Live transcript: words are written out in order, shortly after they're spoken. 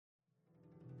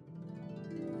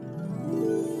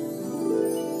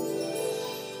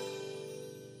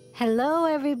Hello,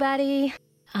 everybody.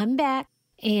 I'm back,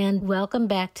 and welcome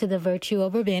back to the Virtue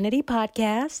Over Vanity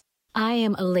podcast. I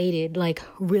am elated,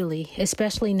 really,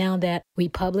 especially now that we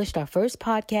published our first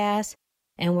podcast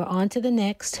and we're on to the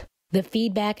next. The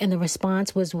feedback and the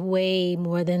response was way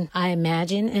more than I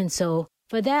imagined, and so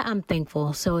for that, I'm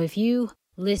thankful. So if you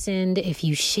listened, if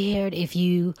you shared, if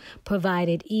you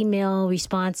provided email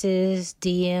responses,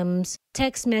 DMs,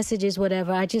 text messages,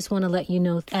 whatever, I just want to let you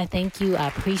know I thank you. I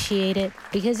appreciate it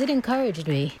because it encouraged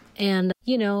me. And,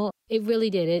 it really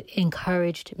did. It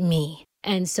encouraged me.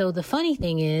 And so the funny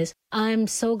thing is, I'm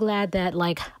so glad that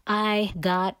I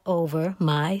got over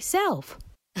myself.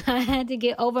 I had to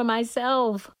get over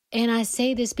myself. And I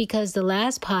say this because the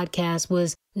last podcast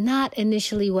was not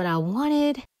initially what I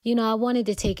wanted. I wanted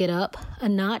to take it up a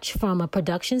notch from a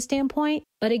production standpoint.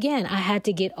 But again, I had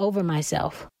to get over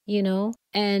myself,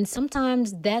 and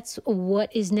sometimes that's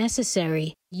what is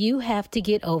necessary. You have to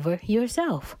get over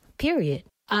yourself, period.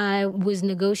 I was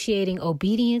negotiating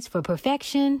obedience for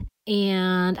perfection,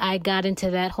 and I got into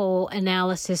that whole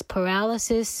analysis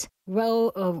paralysis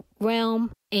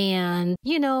realm. And,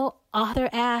 Arthur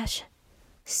Ashe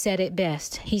said it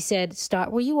best. He said,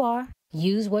 start where you are,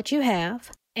 use what you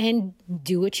have, and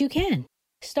do what you can.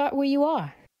 Start where you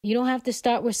are. You don't have to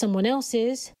start where someone else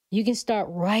is. You can start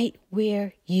right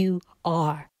where you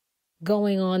are.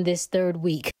 Going on this third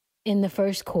week in the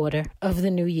first quarter of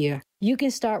the new year. You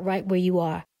can start right where you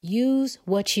are. Use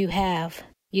what you have.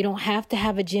 You don't have to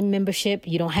have a gym membership.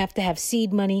 You don't have to have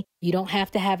seed money. You don't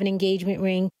have to have an engagement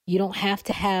ring. You don't have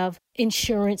to have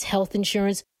insurance, health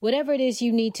insurance, whatever it is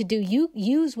you need to do. You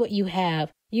use what you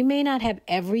have. You may not have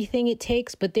everything it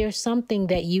takes, but there's something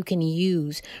that you can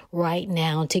use right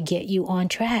now to get you on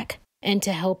track and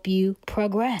to help you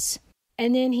progress.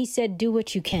 And then he said, do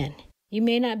what you can. You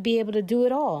may not be able to do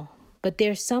it all, but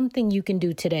there's something you can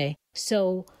do today.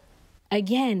 So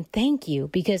again, thank you,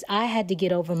 because I had to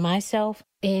get over myself.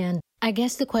 And I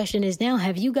guess the question is now,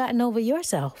 have you gotten over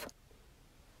yourself?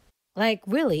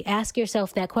 Really, ask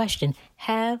yourself that question.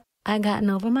 Have I gotten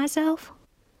over myself?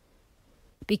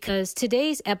 Because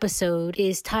today's episode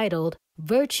is titled,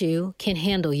 Virtue Can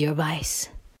Handle Your Vice.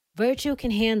 Virtue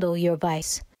can handle your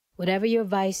vice. Whatever your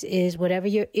vice is, whatever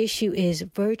your issue is,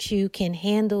 virtue can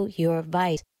handle your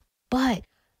vice. But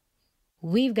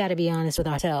we've got to be honest with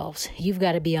ourselves. You've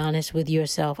got to be honest with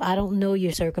yourself. I don't know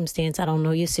your circumstance. I don't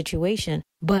know your situation.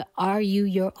 But are you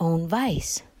your own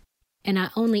vice? And I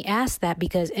only ask that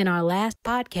because in our last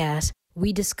podcast,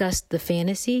 we discussed the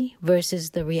fantasy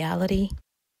versus the reality,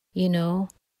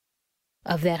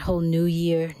 of that whole new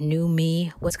year, new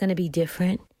me, what's going to be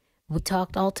different. We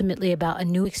talked ultimately about a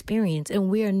new experience and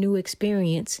where a new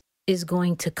experience is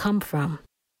going to come from.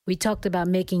 We talked about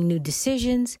making new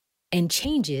decisions and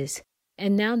changes.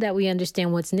 And now that we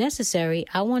understand what's necessary,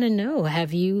 I want to know,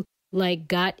 have you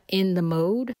got in the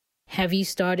mode? Have you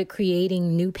started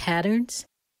creating new patterns?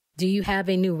 Do you have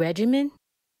a new regimen?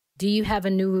 Do you have a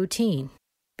new routine?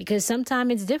 Because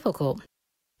sometimes it's difficult.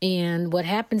 And what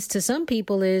happens to some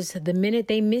people is the minute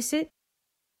they miss it,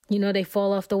 they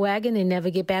fall off the wagon, they never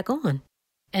get back on.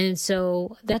 And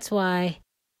so that's why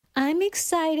I'm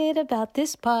excited about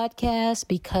this podcast,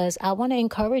 because I want to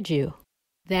encourage you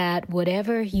that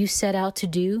whatever you set out to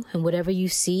do and whatever you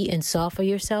see and saw for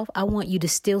yourself, I want you to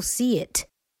still see it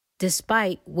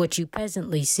despite what you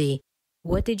presently see.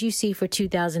 What did you see for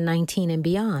 2019 and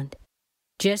beyond?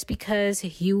 Just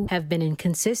because you have been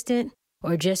inconsistent,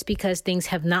 or just because things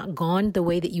have not gone the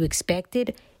way that you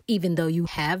expected, even though you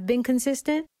have been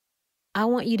consistent, I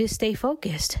want you to stay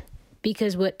focused,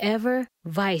 because whatever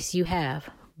vice you have,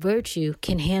 virtue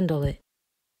can handle it,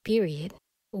 period.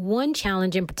 One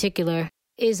challenge in particular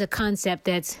is a concept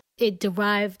it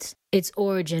derived its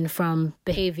origin from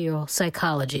behavioral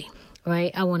psychology,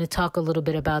 right? I want to talk a little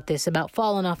bit about this, about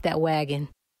falling off that wagon,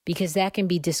 because that can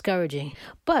be discouraging.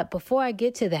 But before I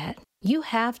get to that, you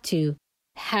have to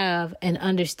have and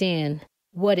understand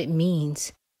what it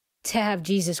means to have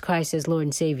Jesus Christ as Lord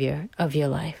and Savior of your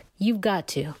life. You've got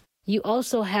to. You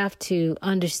also have to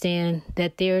understand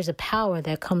that there's a power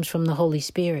that comes from the Holy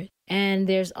Spirit. And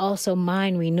there's also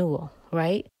mind renewal,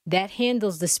 right? That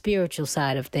handles the spiritual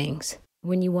side of things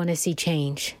when you want to see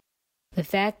change. The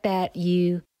fact that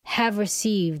you have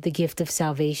received the gift of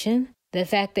salvation, the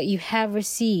fact that you have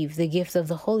received the gift of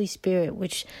the Holy Spirit,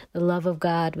 which the love of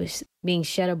God was being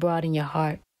shed abroad in your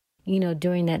heart,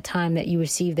 during that time that you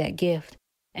received that gift.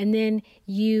 And then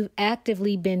you've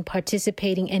actively been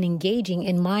participating and engaging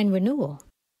in mind renewal,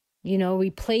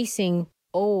 replacing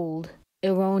old,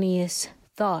 erroneous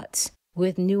thoughts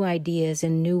with new ideas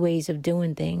and new ways of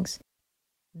doing things.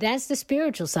 That's the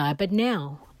spiritual side. But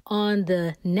now, on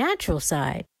the natural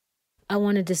side, I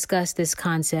want to discuss this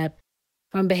concept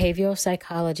from behavioral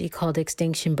psychology called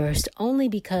extinction burst only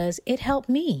because it helped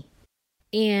me.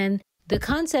 And the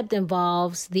concept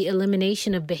involves the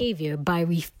elimination of behavior by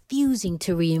refusing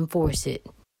to reinforce it.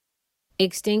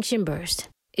 Extinction burst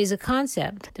is a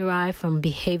concept derived from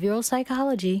behavioral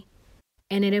psychology,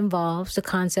 and it involves the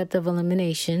concept of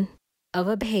elimination of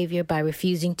a behavior by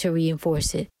refusing to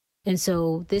reinforce it. And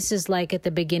so this is like at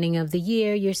the beginning of the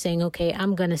year, you're saying, okay,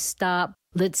 I'm going to stop,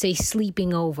 let's say,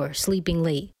 sleeping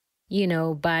late,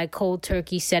 by cold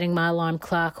turkey, setting my alarm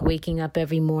clock, waking up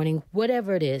every morning,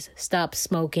 whatever it is, stop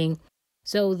smoking.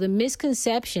 So the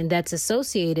misconception that's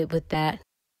associated with that,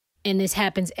 and this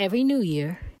happens every new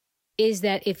year, is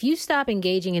that if you stop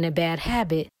engaging in a bad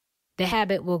habit, the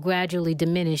habit will gradually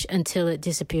diminish until it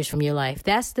disappears from your life.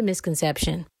 That's the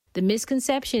misconception. The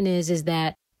misconception is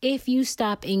that if you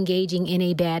stop engaging in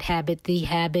a bad habit, the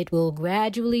habit will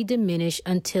gradually diminish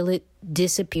until it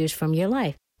disappears from your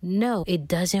life. No, it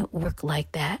doesn't work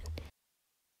like that.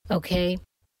 Okay?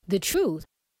 The truth,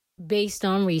 based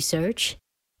on research,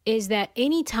 is that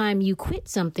anytime you quit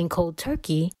something cold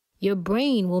turkey, your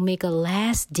brain will make a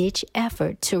last-ditch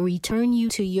effort to return you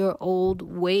to your old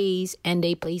ways and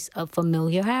a place of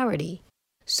familiarity.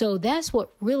 So that's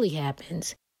what really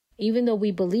happens. Even though we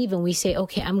believe and we say,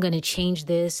 okay, I'm going to change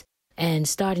this and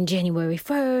starting January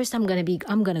 1st, I'm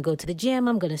going to go to the gym.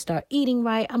 I'm going to start eating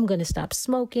right. I'm going to stop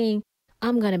smoking.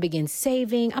 I'm going to begin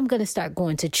saving. I'm going to start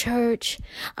going to church.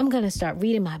 I'm going to start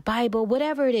reading my Bible,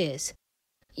 whatever it is.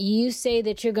 You say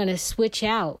that you're going to switch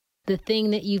out the thing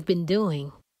that you've been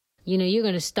doing. You're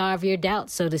going to starve your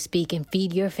doubts, so to speak, and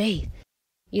feed your faith.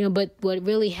 But what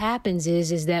really happens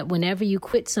is that whenever you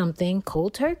quit something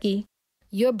cold turkey,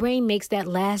 your brain makes that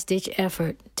last-ditch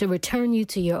effort to return you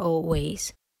to your old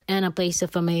ways and a place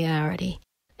of familiarity.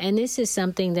 And this is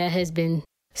something that has been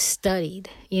studied,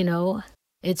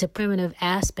 It's a primitive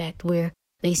aspect where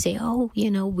they say,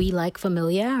 we like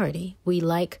familiarity. We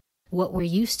like what we're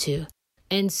used to.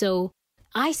 And so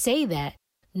I say that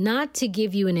not to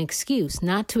give you an excuse,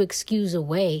 not to excuse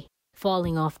away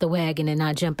falling off the wagon and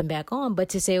not jumping back on, but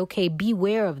to say, okay,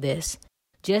 beware of this.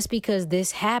 Just because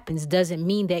this happens doesn't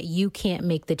mean that you can't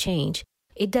make the change.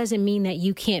 It doesn't mean that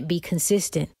you can't be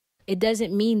consistent. It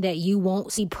doesn't mean that you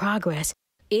won't see progress.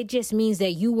 It just means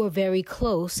that you were very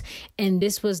close and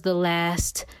this was the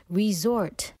last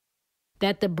resort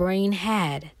that the brain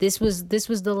had. This was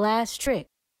the last trick.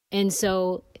 And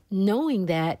so knowing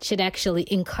that should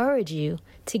actually encourage you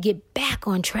to get back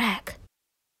on track.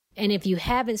 And if you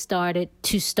haven't started,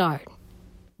 to start,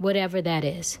 whatever that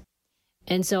is.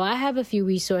 And so I have a few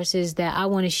resources that I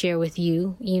want to share with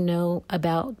you,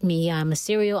 about me. I'm a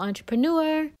serial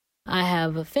entrepreneur. I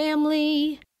have a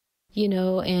family,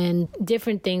 and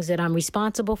different things that I'm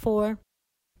responsible for.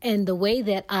 And the way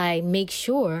that I make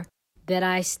sure that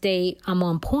I'm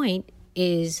on point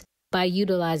is by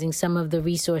utilizing some of the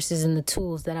resources and the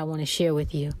tools that I want to share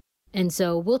with you. And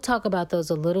so we'll talk about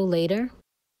those a little later.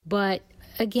 But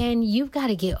again, you've got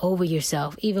to get over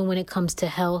yourself, even when it comes to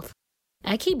health.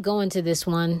 I keep going to this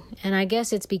one, and I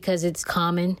guess it's because it's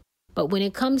common. But when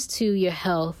it comes to your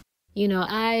health,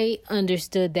 I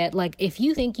understood that, if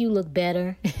you think you look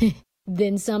better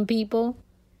than some people,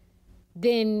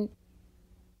 then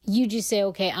you just say,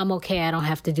 okay, I'm okay. I don't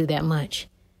have to do that much.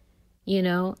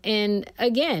 And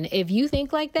again, if you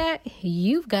think like that,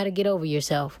 you've got to get over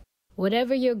yourself.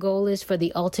 Whatever your goal is for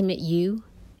the ultimate you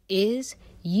is,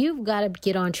 you've got to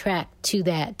get on track to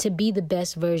that, to be the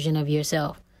best version of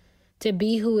yourself, to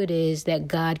be who it is that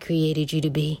God created you to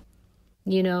be,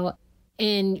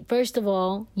 And first of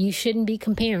all, you shouldn't be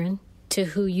comparing to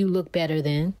who you look better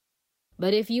than.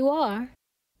 But if you are,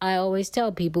 I always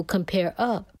tell people, compare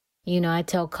up. I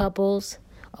tell couples,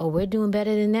 oh, we're doing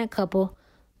better than that couple.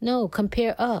 No,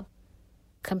 compare up.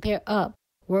 Compare up.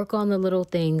 Work on the little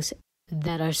things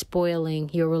that are spoiling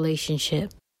your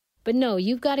relationship. But no,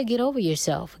 you've got to get over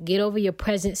yourself. Get over your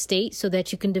present state so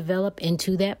that you can develop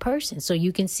into that person, so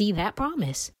you can see that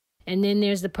promise. And then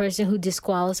there's the person who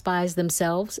disqualifies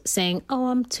themselves, saying, oh,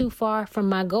 I'm too far from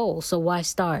my goal, so why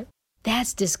start?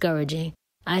 That's discouraging.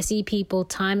 I see people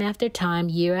time after time,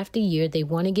 year after year, they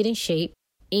want to get in shape,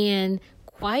 and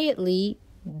quietly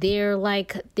they're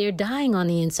dying on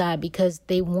the inside because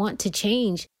they want to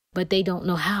change, but they don't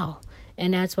know how.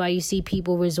 And that's why you see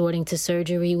people resorting to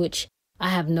surgery, which I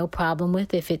have no problem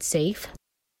with if it's safe.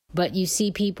 But you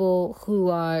see people who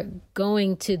are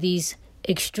going to these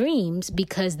extremes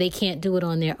because they can't do it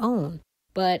on their own.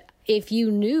 But if you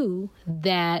knew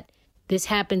that this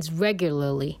happens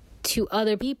regularly to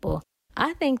other people,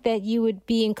 I think that you would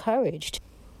be encouraged.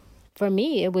 For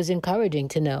me, it was encouraging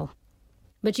to know.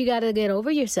 But you got to get over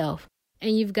yourself.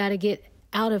 and you've got to get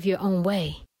out of your own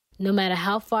way. No matter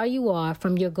how far you are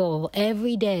from your goal,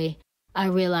 every day I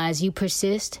realize you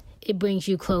persist, it brings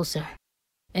you closer.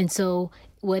 And so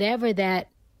whatever that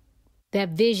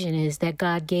vision is that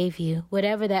God gave you,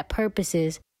 whatever that purpose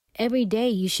is, every day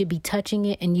you should be touching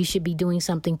it and you should be doing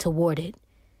something toward it.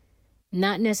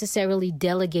 Not necessarily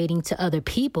delegating to other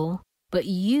people, but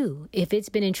you, if it's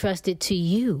been entrusted to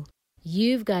you,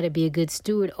 you've got to be a good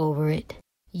steward over it.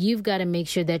 You've got to make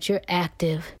sure that you're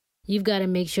active. You've got to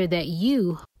make sure that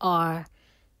you are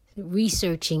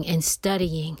researching and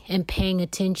studying and paying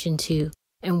attention to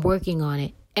and working on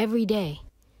it every day.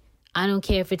 I don't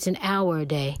care if it's an hour a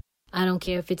day. I don't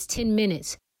care if it's 10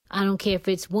 minutes. I don't care if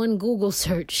it's one Google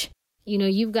search.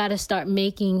 You've got to start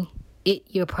making it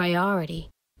your priority,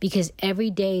 because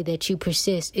every day that you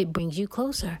persist, it brings you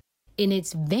closer. And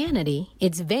it's vanity.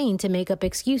 It's vain to make up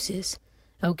excuses.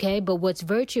 Okay. But what's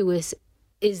virtuous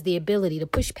is the ability to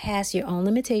push past your own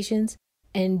limitations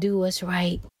and do what's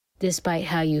right despite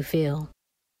how you feel.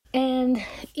 And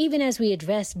even as we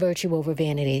address virtue over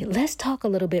vanity, let's talk a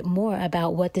little bit more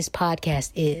about what this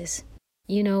podcast is.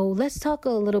 Let's talk a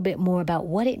little bit more about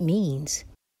what it means.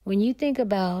 When you think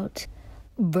about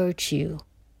virtue,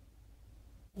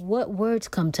 what words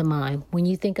come to mind? When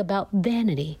you think about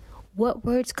vanity, what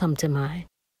words come to mind?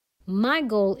 My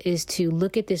goal is to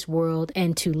look at this world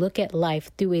and to look at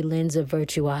life through a lens of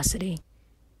virtuosity.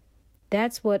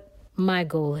 That's what my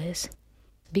goal is.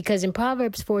 Because in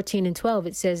Proverbs 14:12,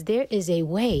 it says, "There is a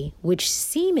way which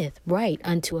seemeth right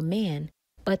unto a man,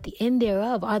 but the end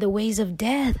thereof are the ways of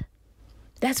death."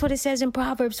 That's what it says in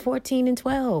Proverbs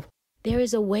 14:12. There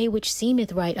is a way which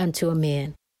seemeth right unto a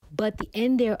man, but the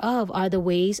end thereof are the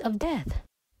ways of death.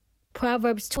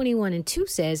 Proverbs 21:2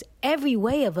 says, "Every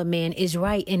way of a man is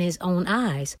right in his own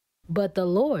eyes, but the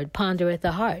Lord pondereth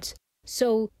the hearts."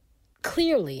 So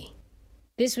clearly,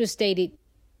 this was stated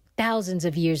thousands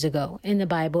of years ago in the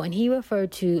Bible, and he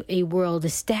referred to a world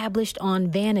established on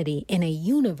vanity in a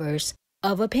universe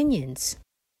of opinions.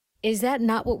 Is that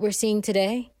not what we're seeing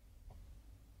today?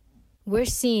 We're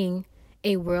seeing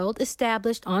a world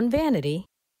established on vanity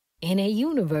in a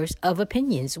universe of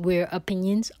opinions where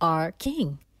opinions are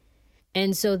king.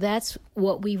 And so that's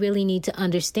what we really need to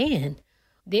understand.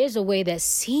 There's a way that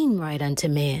seems right unto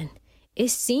man. It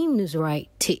seems right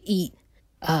to eat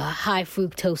high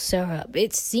fructose syrup.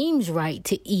 It seems right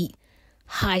to eat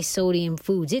high sodium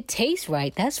foods. It tastes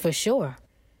right, that's for sure.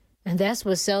 And that's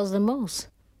what sells the most.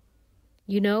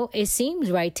 It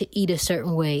seems right to eat a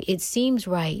certain way. It seems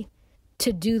right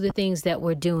to do the things that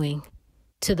we're doing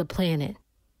to the planet.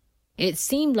 It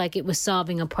seemed like it was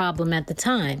solving a problem at the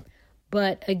time.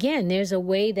 But again, there's a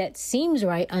way that seems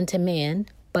right unto man,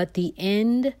 but the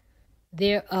end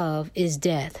thereof is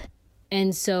death.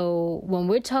 And so when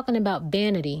we're talking about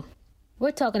vanity,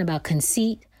 we're talking about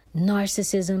conceit,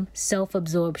 narcissism,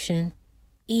 self-absorption,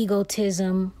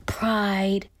 egotism,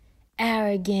 pride,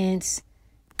 arrogance,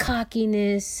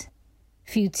 cockiness,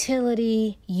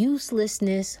 futility,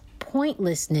 uselessness,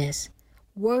 pointlessness,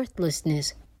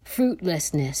 worthlessness,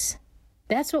 fruitlessness.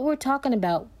 That's what we're talking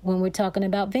about when we're talking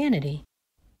about vanity.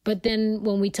 But then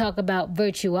when we talk about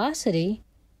virtuosity,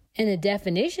 and the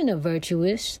definition of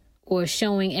virtuous or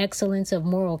showing excellence of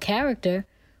moral character,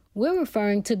 we're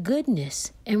referring to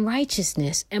goodness and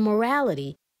righteousness and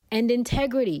morality and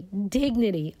integrity,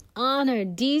 dignity, honor,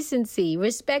 decency,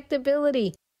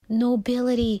 respectability,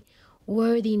 nobility,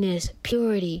 worthiness,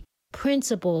 purity,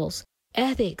 principles,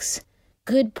 ethics,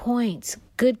 good points,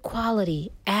 good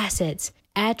quality, assets,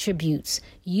 attributes,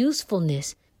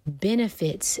 usefulness,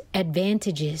 benefits,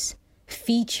 advantages,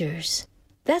 features.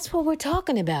 That's what we're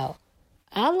talking about.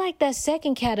 I like that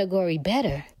second category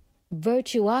better,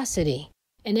 virtuosity.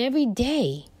 And every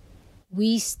day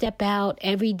we step out,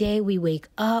 every day we wake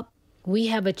up, we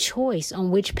have a choice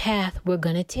on which path we're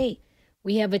going to take.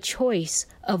 We have a choice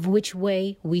of which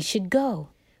way we should go.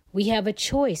 We have a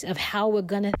choice of how we're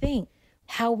going to think,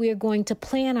 how we're going to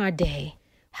plan our day,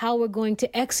 how we're going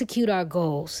to execute our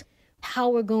goals, how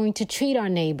we're going to treat our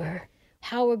neighbor,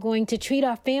 how we're going to treat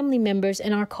our family members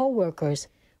and our coworkers,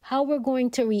 how we're going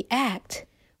to react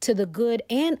to the good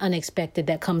and unexpected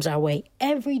that comes our way.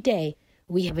 Every day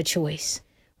we have a choice.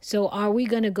 So are we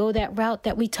going to go that route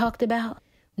that we talked about?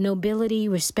 Nobility,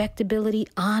 respectability,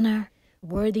 honor,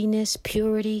 worthiness,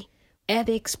 purity,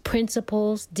 ethics,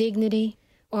 principles, dignity?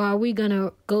 Or are we going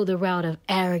to go the route of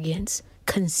arrogance,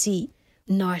 conceit,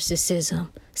 narcissism,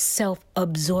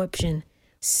 self-absorption,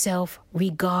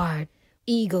 self-regard,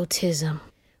 egotism,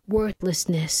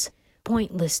 worthlessness,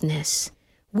 pointlessness?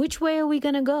 Which way are we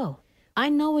going to go? I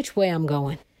know which way I'm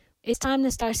going. It's time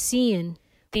to start seeing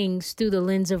things through the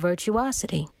lens of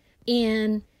virtuosity.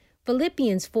 And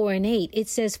Philippians 4:8, it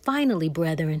says, finally,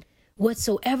 brethren,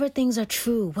 whatsoever things are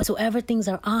true, whatsoever things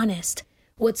are honest,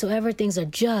 whatsoever things are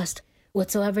just,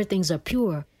 whatsoever things are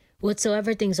pure,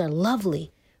 whatsoever things are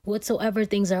lovely, whatsoever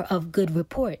things are of good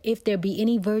report, if there be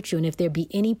any virtue and if there be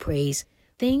any praise,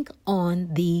 think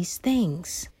on these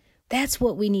things. That's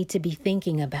what we need to be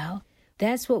thinking about.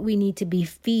 That's what we need to be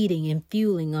feeding and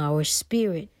fueling our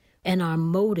spirit and our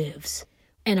motives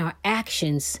and our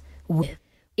actions with.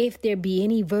 If there be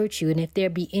any virtue and if there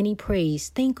be any praise,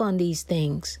 think on these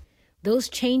things. Those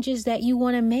changes that you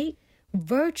want to make,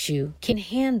 virtue can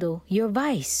handle your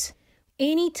vice.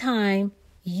 Anytime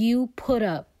you put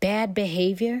up bad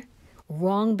behavior,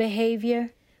 wrong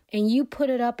behavior, and you put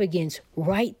it up against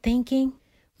right thinking,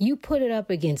 you put it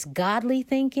up against godly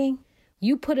thinking,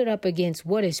 you put it up against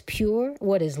what is pure,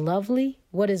 what is lovely,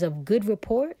 what is of good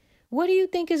report, what do you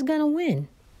think is going to win?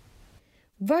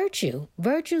 Virtue.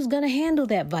 Virtue is going to handle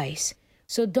that vice.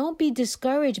 So don't be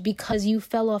discouraged because you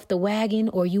fell off the wagon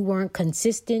or you weren't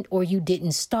consistent or you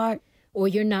didn't start or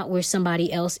you're not where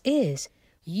somebody else is.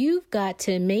 You've got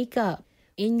to make up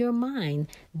in your mind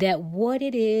that what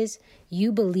it is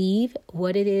you believe,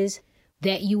 what it is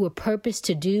that you were purposed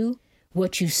to do,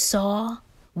 what you saw,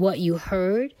 what you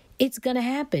heard, it's going to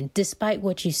happen despite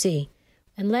what you see.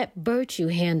 And let virtue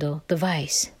handle the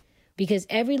vice. Because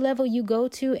every level you go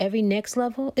to, every next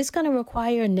level, it's going to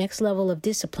require a next level of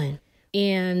discipline.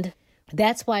 And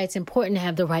that's why it's important to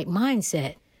have the right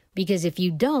mindset. Because if you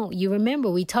don't, you remember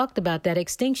we talked about that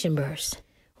extinction burst.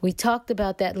 We talked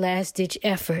about that last-ditch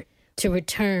effort to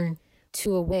return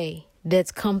to a way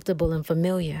that's comfortable and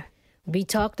familiar. We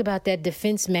talked about that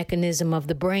defense mechanism of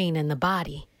the brain and the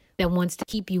body that wants to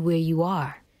keep you where you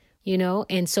are. You know,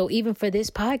 and so even for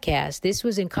this podcast, this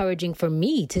was encouraging for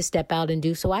me to step out and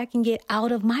do so I can get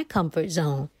out of my comfort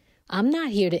zone. I'm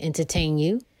not here to entertain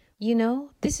you. You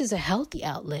know, this is a healthy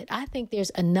outlet. I think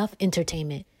there's enough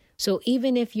entertainment. So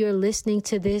even if you're listening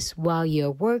to this while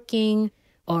you're working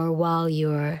or while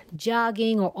you're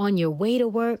jogging or on your way to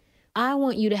work, I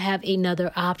want you to have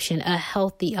another option, a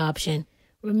healthy option.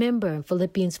 Remember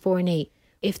Philippians 4:8,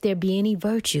 if there be any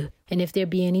virtue and if there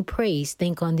be any praise,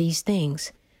 think on these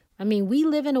things. I mean, we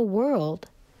live in a world,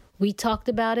 we talked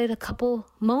about it a couple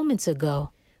moments ago.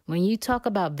 When you talk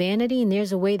about vanity and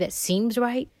there's a way that seems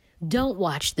right, don't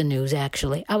watch the news,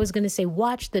 actually. I was going to say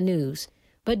watch the news,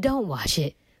 but don't watch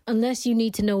it unless you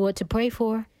need to know what to pray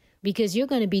for, because you're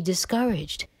going to be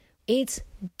discouraged. It's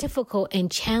difficult and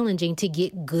challenging to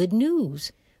get good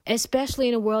news, especially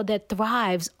in a world that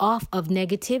thrives off of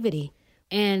negativity.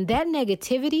 And that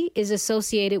negativity is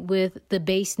associated with the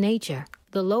base nature,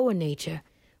 the lower nature.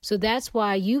 So that's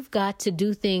why you've got to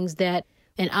do things that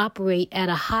and operate at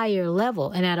a higher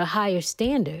level and at a higher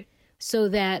standard so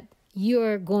that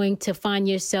you're going to find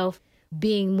yourself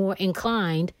being more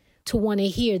inclined to want to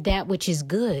hear that which is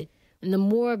good. And the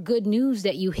more good news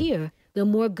that you hear, the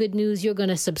more good news you're going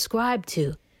to subscribe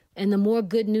to. And the more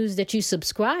good news that you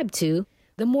subscribe to,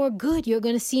 the more good you're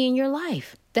going to see in your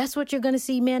life. That's what you're going to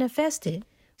see manifested.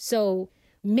 So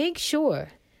make sure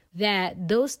that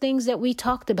those things that we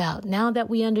talked about, now that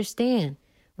we understand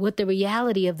what the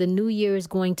reality of the new year is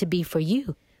going to be for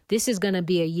you, this is going to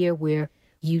be a year where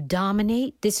you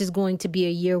dominate. This is going to be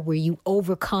a year where you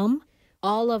overcome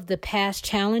all of the past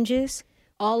challenges,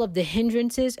 all of the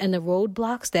hindrances and the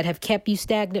roadblocks that have kept you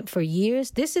stagnant for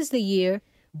years. This is the year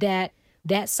that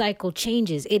cycle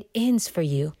changes. It ends for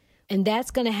you. And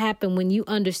that's going to happen when you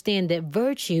understand that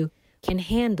virtue can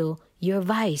handle your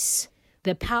vice.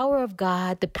 The power of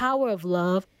God, the power of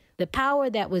love, the power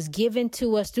that was given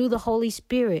to us through the Holy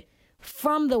Spirit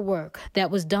from the work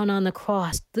that was done on the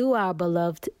cross through our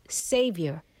beloved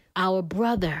Savior, our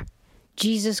brother,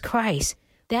 Jesus Christ.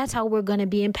 That's how we're going to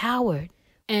be empowered.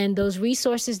 And those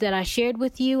resources that I shared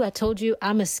with you, I told you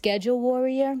I'm a schedule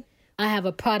warrior. I have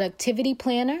a productivity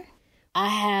planner. I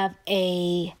have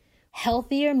a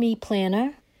healthier me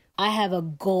planner. I have a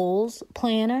goals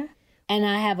planner. And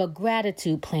I have a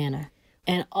gratitude planner.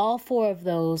 And all four of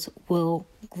those will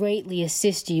greatly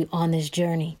assist you on this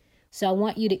journey. So I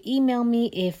want you to email me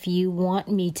if you want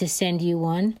me to send you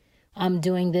one. I'm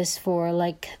doing this for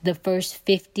like the first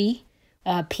 50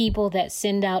 people that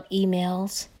send out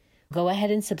emails. Go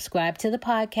ahead and subscribe to the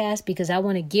podcast because I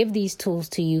want to give these tools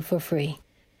to you for free.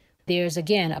 There's,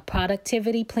 again, a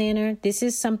productivity planner. This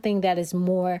is something that is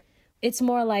it's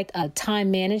more like a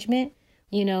time management.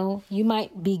 You know, you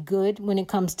might be good when it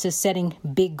comes to setting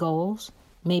big goals,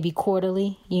 maybe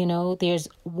quarterly. You know, there's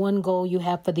one goal you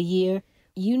have for the year.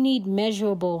 You need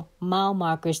measurable mile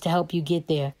markers to help you get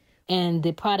there. And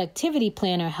the productivity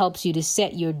planner helps you to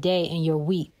set your day and your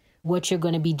week what you're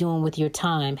going to be doing with your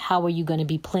time. How are you going to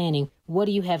be planning? What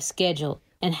do you have scheduled?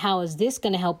 And how is this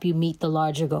going to help you meet the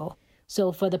larger goal?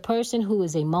 So for the person who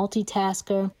is a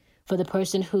multitasker, for the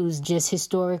person who's just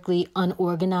historically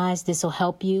unorganized, this will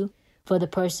help you. For the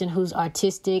person who's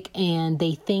artistic and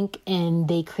they think and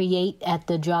they create at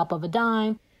the drop of a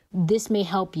dime, this may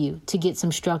help you to get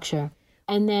some structure.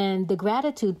 And then the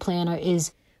gratitude planner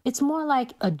it's more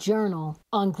like a journal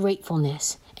on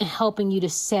gratefulness and helping you to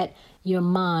set your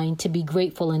mind to be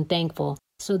grateful and thankful.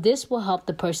 So this will help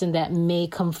the person that may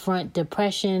confront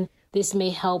depression. This may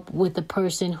help with the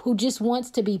person who just wants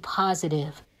to be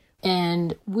positive.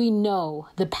 And we know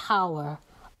the power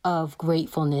of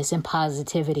gratefulness and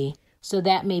positivity. So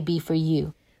that may be for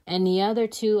you. And the other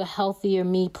two, a healthier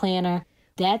me planner,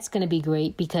 that's going to be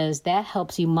great because that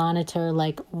helps you monitor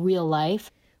like real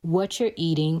life, what you're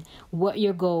eating, what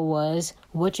your goal was,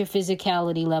 what your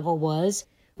physicality level was,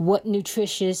 what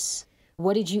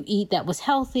did you eat that was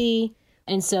healthy?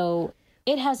 And so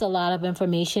it has a lot of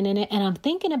information in it. And I'm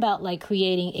thinking about like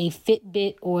creating a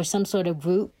Fitbit or some sort of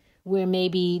group where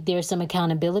maybe there's some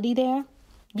accountability there.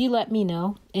 You let me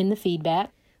know in the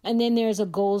feedback. And then there's a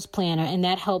goals planner, and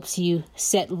that helps you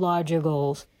set larger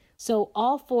goals. So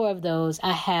all 4 of those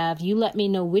I have. You let me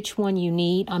know which one you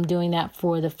need. I'm doing that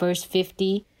for the first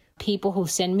 50 people who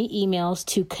send me emails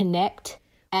to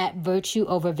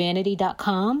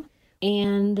connect@virtueovervanity.com.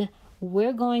 And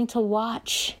we're going to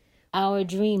watch our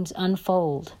dreams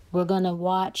unfold. We're going to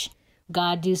watch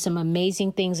God do some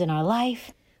amazing things in our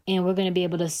life, and we're going to be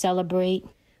able to celebrate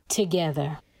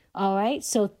together. All right.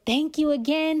 So thank you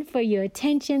again for your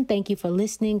attention. Thank you for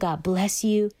listening. God bless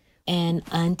you. And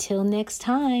until next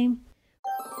time.